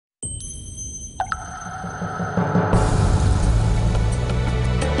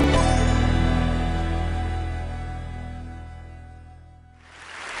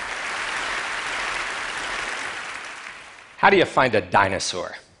How do you find a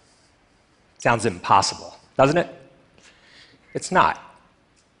dinosaur? Sounds impossible, doesn't it? It's not.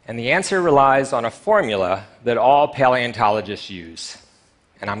 And the answer relies on a formula that all paleontologists use.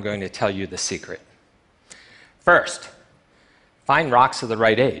 And I'm going to tell you the secret. First, find rocks of the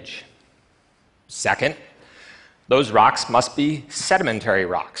right age. Second, those rocks must be sedimentary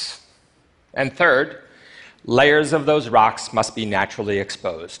rocks. And third, layers of those rocks must be naturally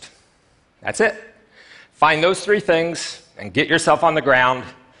exposed. That's it. Find those three things and get yourself on the ground.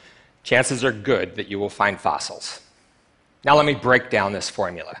 Chances are good that you will find fossils. Now let me break down this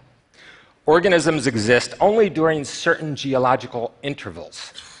formula. Organisms exist only during certain geological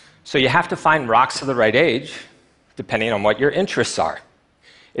intervals. So you have to find rocks of the right age, depending on what your interests are.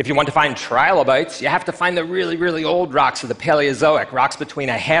 If you want to find trilobites, you have to find the really, really old rocks of the Paleozoic, rocks between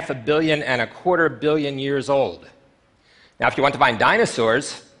 500 million and 250 million years old. Now, if you want to find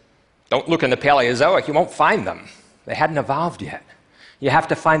dinosaurs, don't look in the Paleozoic, you won't find them. They hadn't evolved yet. You have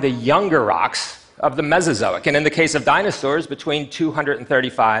to find the younger rocks of the Mesozoic, and in the case of dinosaurs, between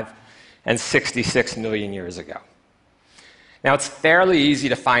 235 and 66 million years ago. Now, it's fairly easy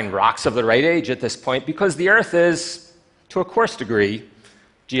to find rocks of the right age at this point because the Earth is, to a coarse degree,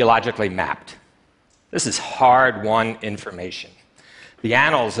 geologically mapped. This is hard-won information. The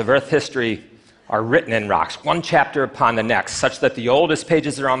annals of Earth history are written in rocks, one chapter upon the next, such that the oldest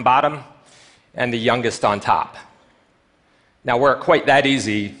pages are on bottom and the youngest on top. Now, were it quite that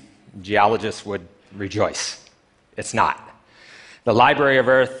easy, geologists would rejoice. It's not. The Library of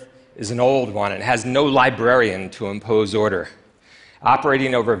Earth is an old one and has no librarian to impose order.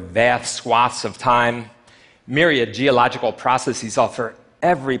 Operating over vast swaths of time, myriad geological processes offer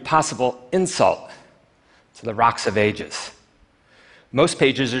every possible insult to the rocks of ages. Most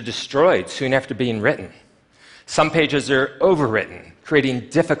pages are destroyed soon after being written. Some pages are overwritten, creating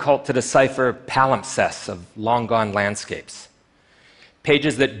difficult-to-decipher palimpsests of long-gone landscapes.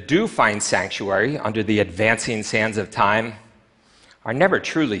 Pages that do find sanctuary under the advancing sands of time are never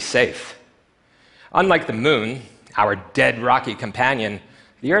truly safe. Unlike the moon, our dead rocky companion,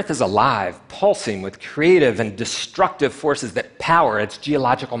 the Earth is alive, pulsing with creative and destructive forces that power its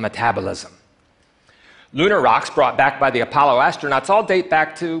geological metabolism. Lunar rocks brought back by the Apollo astronauts all date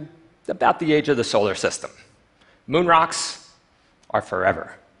back to about the age of the solar system. Moon rocks are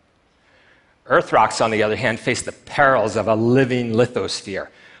forever. Earth rocks, on the other hand, face the perils of a living lithosphere.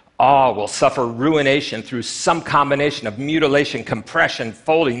 All will suffer ruination through some combination of mutilation, compression,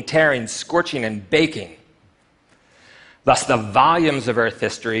 folding, tearing, scorching, and baking. Thus, the volumes of Earth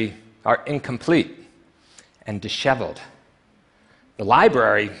history are incomplete and disheveled. The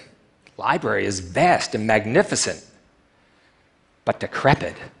library is vast and magnificent, but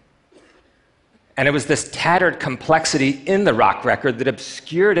decrepit. And it was this tattered complexity in the rock record that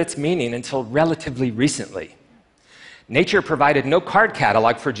obscured its meaning until relatively recently. Nature provided no card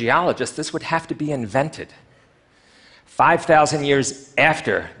catalog for geologists. This would have to be invented. 5,000 years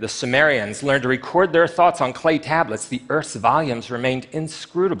after the Sumerians learned to record their thoughts on clay tablets, the Earth's volumes remained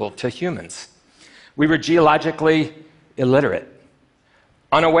inscrutable to humans. We were geologically illiterate,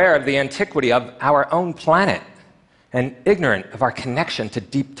 unaware of the antiquity of our own planet, and ignorant of our connection to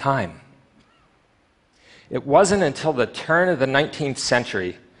deep time. It wasn't until the turn of the 19th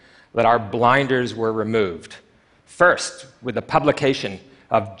century that our blinders were removed. First, with the publication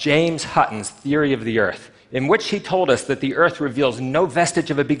of James Hutton's Theory of the Earth, in which he told us that the Earth reveals no vestige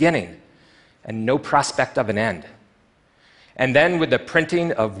of a beginning and no prospect of an end. And then with the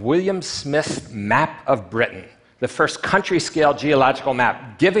printing of William Smith's Map of Britain, the first country-scale geological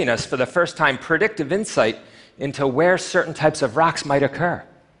map, giving us for the first time predictive insight into where certain types of rocks might occur.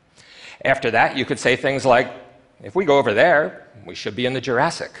 After that, you could say things like, if we go over there, we should be in the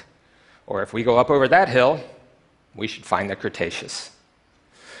Jurassic. Or if we go up over that hill, we should find the Cretaceous.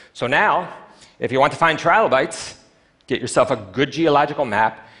 So now, if you want to find trilobites, get yourself a good geological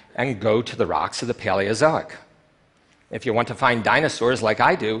map and go to the rocks of the Paleozoic. If you want to find dinosaurs like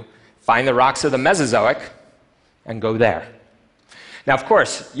I do, find the rocks of the Mesozoic and go there. Now, of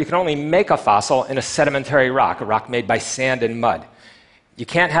course, you can only make a fossil in a sedimentary rock, a rock made by sand and mud. You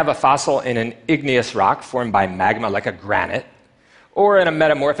can't have a fossil in an igneous rock formed by magma like a granite, or in a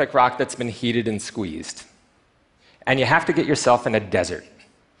metamorphic rock that's been heated and squeezed. And you have to get yourself in a desert.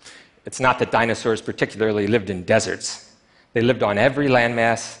 It's not that dinosaurs particularly lived in deserts. They lived on every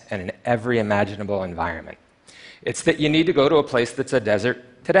landmass and in every imaginable environment. It's that you need to go to a place that's a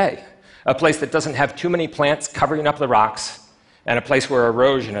desert today, a place that doesn't have too many plants covering up the rocks, and a place where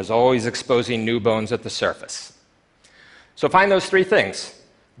erosion is always exposing new bones at the surface. So find those three things: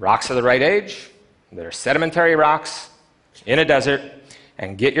 rocks of the right age, that are sedimentary rocks, in a desert,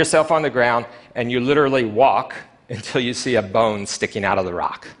 and get yourself on the ground, and you literally walk until you see a bone sticking out of the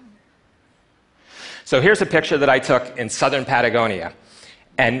rock. So here's a picture that I took in southern Patagonia.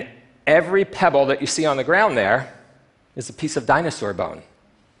 And every pebble that you see on the ground there is a piece of dinosaur bone.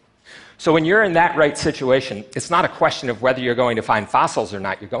 So when you're in that right situation, it's not a question of whether you're going to find fossils or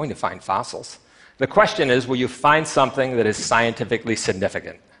not. You're going to find fossils. The question is, will you find something that is scientifically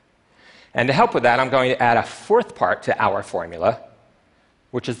significant? And to help with that, I'm going to add a fourth part to our formula,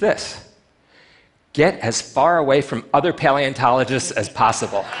 which is this. Get as far away from other paleontologists as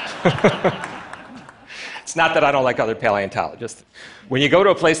possible. It's not that I don't like other paleontologists. When you go to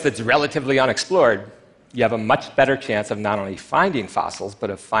a place that's relatively unexplored, you have a much better chance of not only finding fossils, but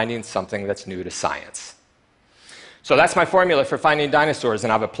of finding something that's new to science. So that's my formula for finding dinosaurs,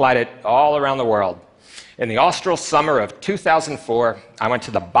 and I've applied it all around the world. In the austral summer of 2004, I went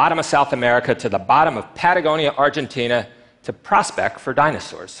to the bottom of South America, to the bottom of Patagonia, Argentina, to prospect for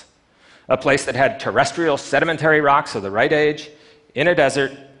dinosaurs. A place that had terrestrial sedimentary rocks of the right age, in a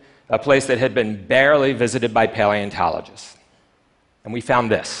desert, a place that had been barely visited by paleontologists. And we found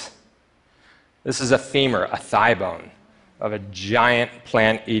this. This is a femur, a thigh bone, of a giant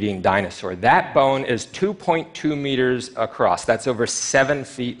plant-eating dinosaur. That bone is 2.2 meters across. That's over 7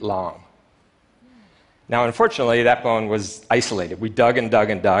 feet long. Now, unfortunately, that bone was isolated. We dug and dug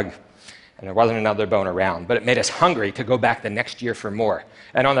and dug, and there wasn't another bone around. But it made us hungry to go back the next year for more.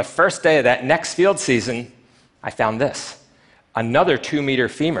 And on the first day of that next field season, I found this, another 2-meter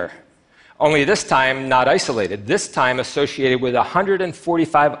femur. Only this time not isolated, this time associated with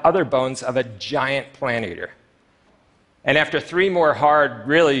 145 other bones of a giant plant eater. And after 3 more hard,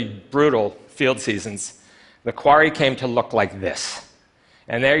 really brutal field seasons, the quarry came to look like this.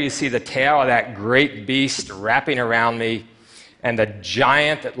 And there you see the tail of that great beast wrapping around me, and the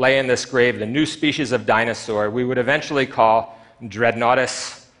giant that lay in this grave, the new species of dinosaur, we would eventually call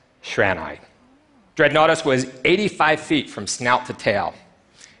Dreadnoughtus shrani. Dreadnoughtus was 85 feet from snout to tail.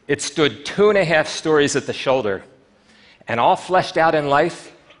 It stood 2.5 stories at the shoulder, and all fleshed out in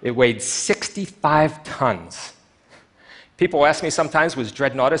life, it weighed 65 tons. People ask me sometimes, was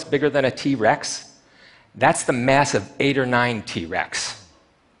Dreadnoughtus bigger than a T-Rex? That's the mass of 8 or 9 T-Rex.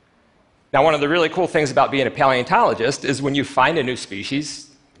 Now, one of the really cool things about being a paleontologist is when you find a new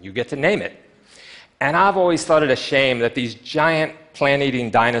species, you get to name it. And I've always thought it a shame that these giant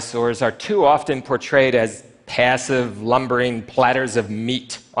plant-eating dinosaurs are too often portrayed as passive, lumbering platters of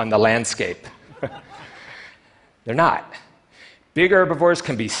meat on the landscape. They're not. Big herbivores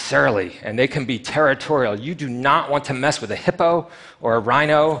can be surly, and they can be territorial. You do not want to mess with a hippo, or a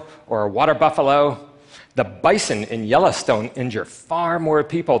rhino, or a water buffalo. The bison in Yellowstone injure far more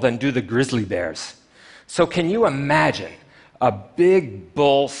people than do the grizzly bears. So can you imagine a big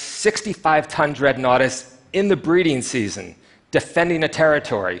bull, 65-ton Dreadnoughtus in the breeding season, defending a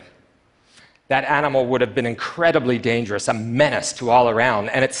territory? That animal would have been incredibly dangerous, a menace to all around,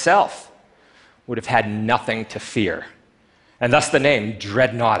 and itself would have had nothing to fear. And thus the name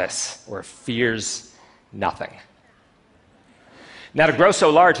Dreadnoughtus, or fears nothing. Now, to grow so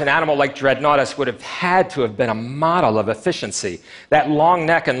large, an animal like Dreadnoughtus would have had to have been a model of efficiency. That long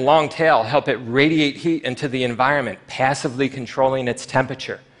neck and long tail help it radiate heat into the environment, passively controlling its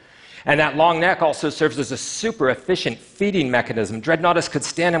temperature. And that long neck also serves as a super efficient feeding mechanism. Dreadnoughtus could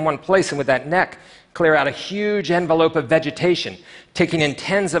stand in one place and with that neck clear out a huge envelope of vegetation, taking in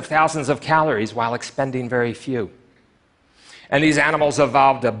tens of thousands of calories while expending very few. And these animals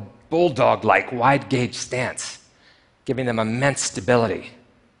evolved a bulldog-like wide-gauge stance, giving them immense stability.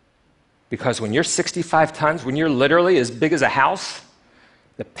 Because when you're 65 tons, when you're literally as big as a house,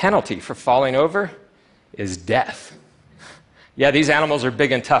 the penalty for falling over is death. Yeah, these animals are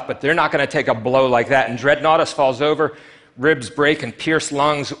big and tough, but they're not going to take a blow like that. And Dreadnoughtus falls over, ribs break and pierce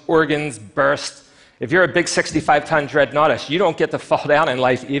lungs, organs burst. If you're a big 65-ton Dreadnoughtus, you don't get to fall down in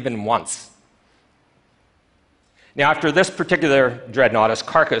life even once. Now, after this particular Dreadnoughtus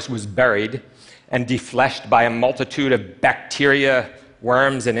carcass was buried and defleshed by a multitude of bacteria,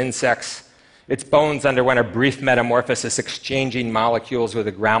 worms, and insects, its bones underwent a brief metamorphosis, exchanging molecules with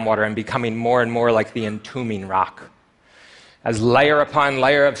the groundwater and becoming more and more like the entombing rock. As layer upon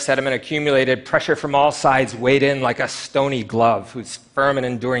layer of sediment accumulated, pressure from all sides weighed in like a stony glove whose firm and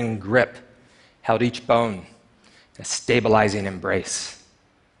enduring grip held each bone in a stabilizing embrace.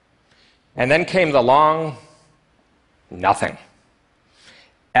 And then came the long nothing.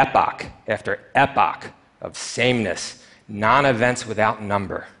 Epoch after epoch of sameness, non-events without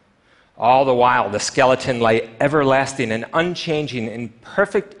number. All the while, the skeleton lay everlasting and unchanging in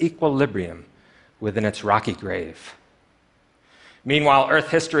perfect equilibrium within its rocky grave. Meanwhile, Earth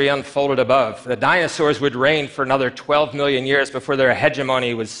history unfolded above. The dinosaurs would reign for another 12 million years before their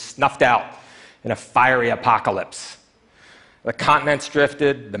hegemony was snuffed out in a fiery apocalypse. The continents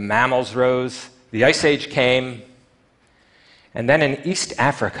drifted, the mammals rose, the Ice Age came, and then in East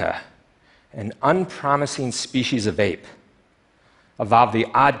Africa, an unpromising species of ape evolved the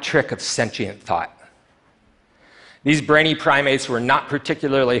odd trick of sentient thought. These brainy primates were not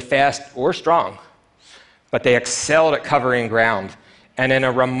particularly fast or strong, but they excelled at covering ground, and in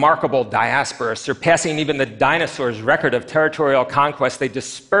a remarkable diaspora, surpassing even the dinosaurs' record of territorial conquest, they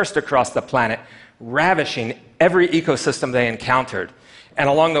dispersed across the planet, ravishing every ecosystem they encountered, and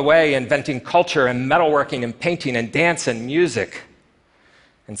along the way, inventing culture and metalworking and painting and dance and music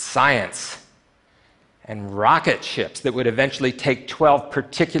and science and rocket ships that would eventually take 12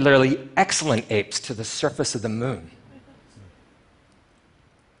 particularly excellent apes to the surface of the moon.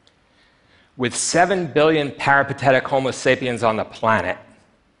 With 7 billion peripatetic Homo sapiens on the planet,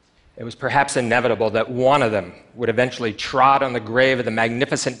 it was perhaps inevitable that one of them would eventually trod on the grave of the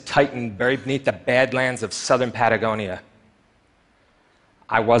magnificent Titan buried beneath the badlands of southern Patagonia.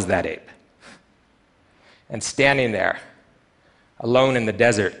 I was that ape. And standing there, alone in the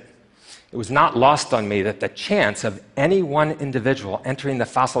desert, it was not lost on me that the chance of any one individual entering the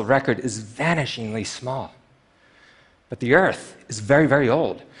fossil record is vanishingly small. But the Earth is very, very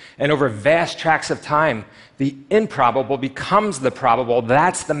old. And over vast tracts of time, the improbable becomes the probable.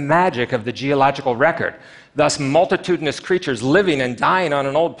 That's the magic of the geological record. Thus, multitudinous creatures living and dying on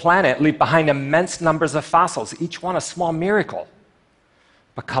an old planet leave behind immense numbers of fossils, each one a small miracle,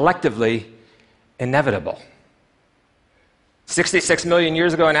 but collectively inevitable. 66 million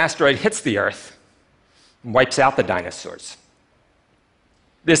years ago, an asteroid hits the Earth and wipes out the dinosaurs.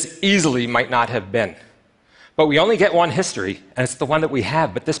 This easily might not have been. But we only get one history, and it's the one that we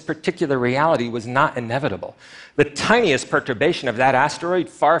have, but this particular reality was not inevitable. The tiniest perturbation of that asteroid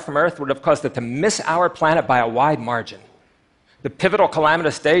far from Earth would have caused it to miss our planet by a wide margin. The pivotal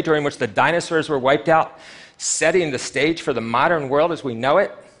calamitous day during which the dinosaurs were wiped out, setting the stage for the modern world as we know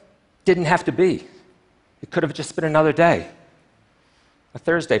it, didn't have to be. It could have just been another day. A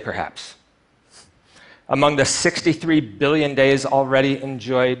Thursday, perhaps. Among the 63 billion days already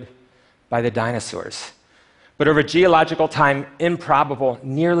enjoyed by the dinosaurs. But over geological time, improbable,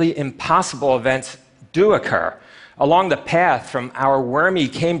 nearly impossible events do occur. Along the path from our wormy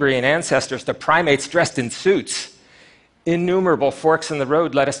Cambrian ancestors to primates dressed in suits, innumerable forks in the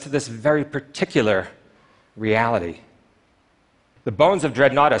road led us to this very particular reality. The bones of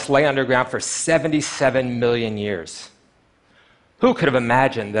Dreadnoughtus lay underground for 77 million years. Who could have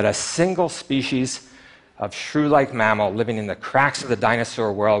imagined that a single species of shrew-like mammal living in the cracks of the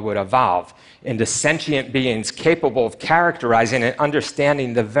dinosaur world would evolve into sentient beings capable of characterizing and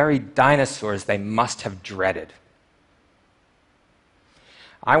understanding the very dinosaurs they must have dreaded?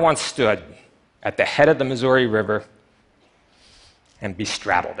 I once stood at the head of the Missouri River and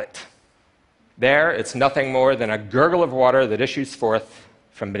bestraddled it. There, it's nothing more than a gurgle of water that issues forth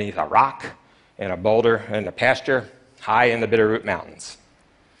from beneath a rock and a boulder in a pasture high in the Bitterroot Mountains.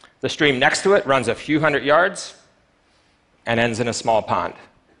 The stream next to it runs a few hundred yards and ends in a small pond.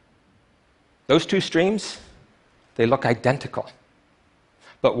 Those two streams, they look identical.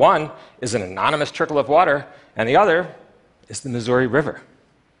 But one is an anonymous trickle of water, and the other is the Missouri River.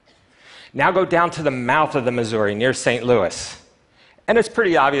 Now go down to the mouth of the Missouri near St. Louis, and it's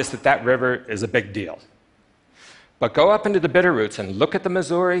pretty obvious that that river is a big deal. But go up into the Bitterroots and look at the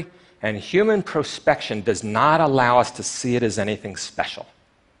Missouri, and human prospection does not allow us to see it as anything special.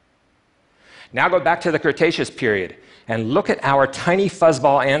 Now go back to the Cretaceous period and look at our tiny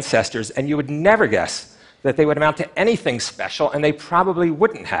fuzzball ancestors, and you would never guess that they would amount to anything special, and they probably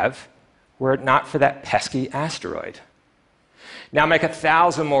wouldn't have were it not for that pesky asteroid. Now make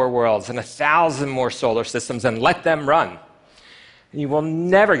 1,000 more worlds and 1,000 more solar systems and let them run. You will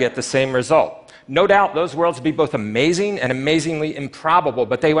never get the same result. No doubt those worlds would be both amazing and amazingly improbable,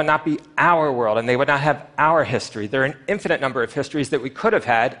 but they would not be our world, and they would not have our history. There are an infinite number of histories that we could have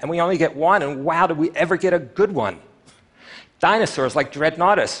had, and we only get one, and wow, did we ever get a good one. Dinosaurs like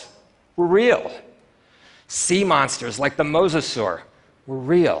Dreadnoughtus were real. Sea monsters like the mosasaur were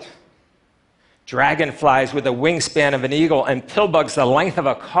real. Dragonflies with the wingspan of an eagle and pillbugs the length of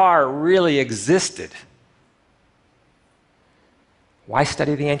a car really existed. Why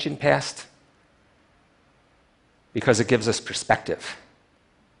study the ancient past? Because it gives us perspective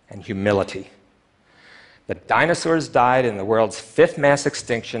and humility. The dinosaurs died in the world's 5th mass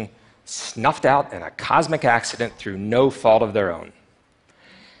extinction, snuffed out in a cosmic accident through no fault of their own.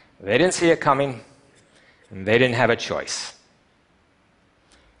 They didn't see it coming, and they didn't have a choice.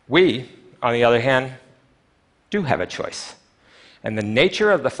 We, on the other hand, do have a choice. And the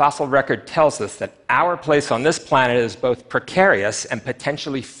nature of the fossil record tells us that our place on this planet is both precarious and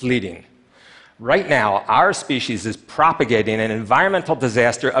potentially fleeting. Right now, our species is propagating an environmental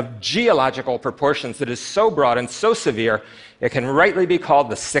disaster of geological proportions that is so broad and so severe, it can rightly be called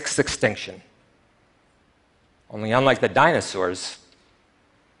the sixth extinction. Only unlike the dinosaurs,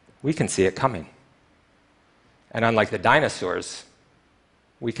 we can see it coming. And unlike the dinosaurs,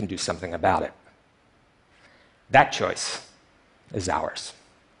 we can do something about it. That choice is ours.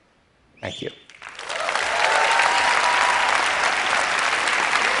 Thank you.